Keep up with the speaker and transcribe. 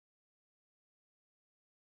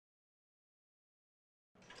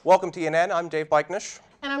Welcome to ENN. I'm Dave Bikenish.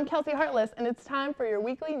 And I'm Kelsey Hartless, and it's time for your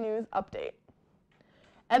weekly news update.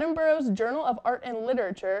 Edinboro's Journal of Art and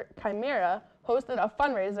Literature, Chimera, hosted a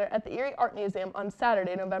fundraiser at the Erie Art Museum on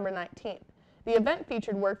Saturday, November 19th. The event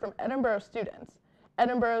featured work from Edinboro students.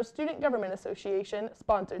 Edinboro Student Government Association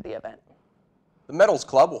sponsored the event. The Metals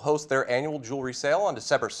Club will host their annual jewelry sale on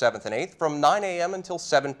December 7th and 8th from 9 a.m. until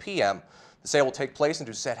 7 p.m. The sale will take place in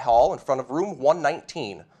Doucette Hall in front of room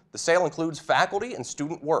 119. The sale includes faculty and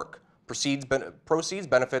student work. Proceeds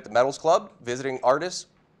benefit the Metals Club Visiting Artists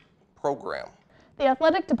program. The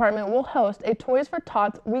athletic department will host a Toys for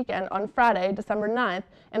Tots weekend on Friday, December 9th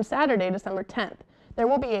and Saturday, December 10th. There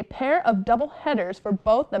will be a pair of double headers for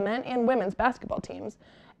both the men and women's basketball teams.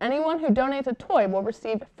 Anyone who donates a toy will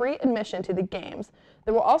receive free admission to the games.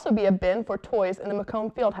 There will also be a bin for toys in the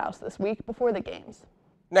Macomb Fieldhouse this week before the games.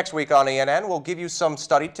 Next week on ENN, we'll give you some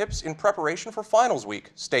study tips in preparation for finals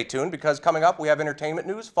week. Stay tuned because coming up we have entertainment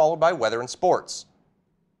news followed by weather and sports.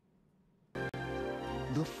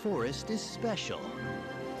 The forest is special,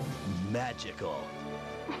 magical,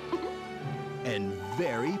 and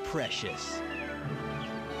very precious.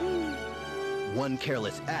 One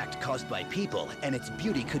careless act caused by people and its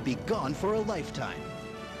beauty could be gone for a lifetime.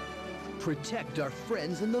 Protect our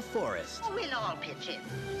friends in the forest. We'll all pitch in.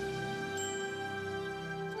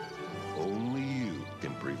 Only you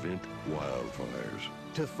can prevent wildfires.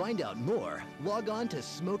 To find out more, log on to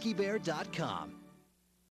SmokeyBear.com.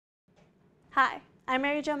 Hi, I'm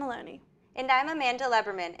Mary Jo Maloney. And I'm Amanda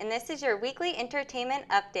Leberman, and this is your weekly entertainment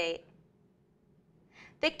update.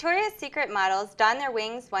 Victoria's Secret models don their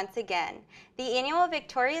wings once again. The annual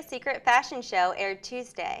Victoria's Secret fashion show aired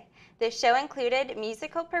Tuesday. The show included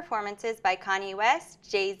musical performances by Kanye West,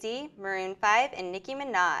 Jay-Z, Maroon 5, and Nicki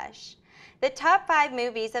Minaj. The top 5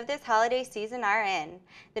 movies of this holiday season are in.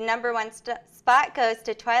 The number 1 spot goes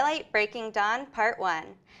to Twilight Breaking Dawn Part 1.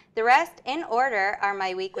 The rest in order are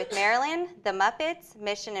My Week with Marilyn, The Muppets,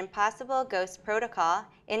 Mission Impossible Ghost Protocol,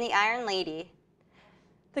 and The Iron Lady.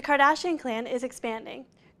 The Kardashian clan is expanding.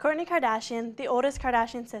 Kourtney Kardashian, the oldest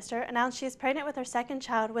Kardashian sister, announced she is pregnant with her second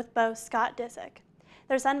child with beau Scott Disick.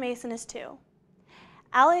 Their son Mason is 2.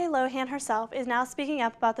 Ali Lohan herself is now speaking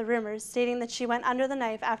up about the rumors, stating that she went under the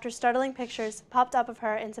knife after startling pictures popped up of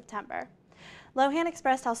her in September. Lohan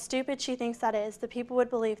expressed how stupid she thinks that is, that people would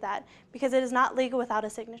believe that, because it is not legal without a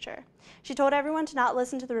signature. She told everyone to not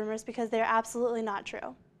listen to the rumors because they are absolutely not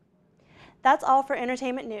true. That's all for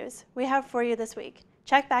entertainment news we have for you this week.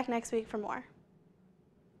 Check back next week for more.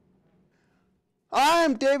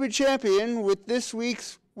 I'm David Champion with this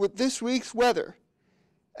week's weather.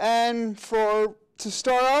 And to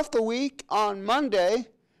start off the week on Monday,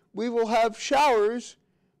 we will have showers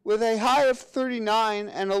with a high of 39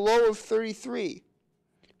 and a low of 33.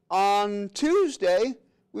 On Tuesday,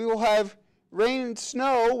 we will have rain and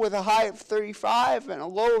snow with a high of 35 and a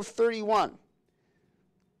low of 31.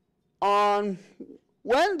 On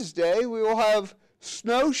Wednesday, we will have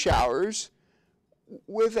snow showers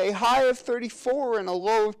with a high of 34 and a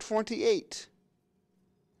low of 28.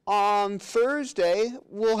 On Thursday,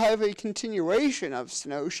 we'll have a continuation of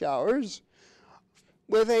snow showers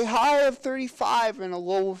with a high of 35 and a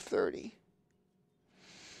low of 30.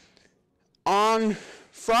 On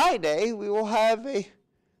Friday, it will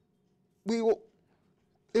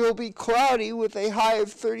be cloudy with a high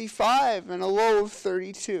of 35 and a low of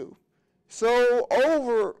 32. So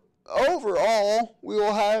overall, we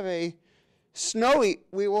will have a snowy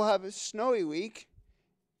week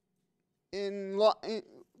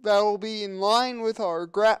that will be in line with our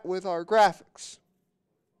graphics.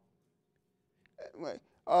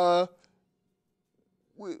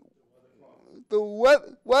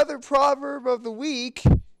 The weather proverb of the week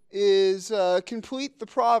is complete the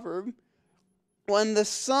proverb. When the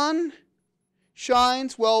sun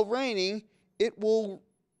shines while raining, it will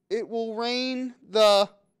rain the.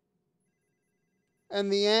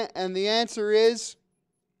 And the answer is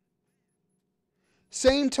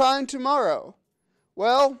same time tomorrow.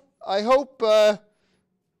 Well, I hope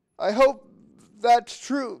that's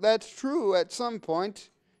true. That's true at some point.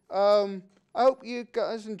 I hope you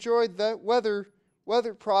guys enjoyed that weather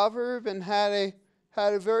proverb and had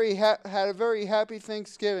a very happy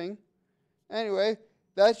Thanksgiving. Anyway,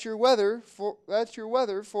 that's your weather for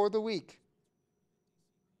the week.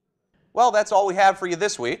 Well, that's all we have for you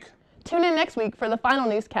this week. Tune in next week for the final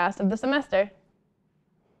newscast of the semester.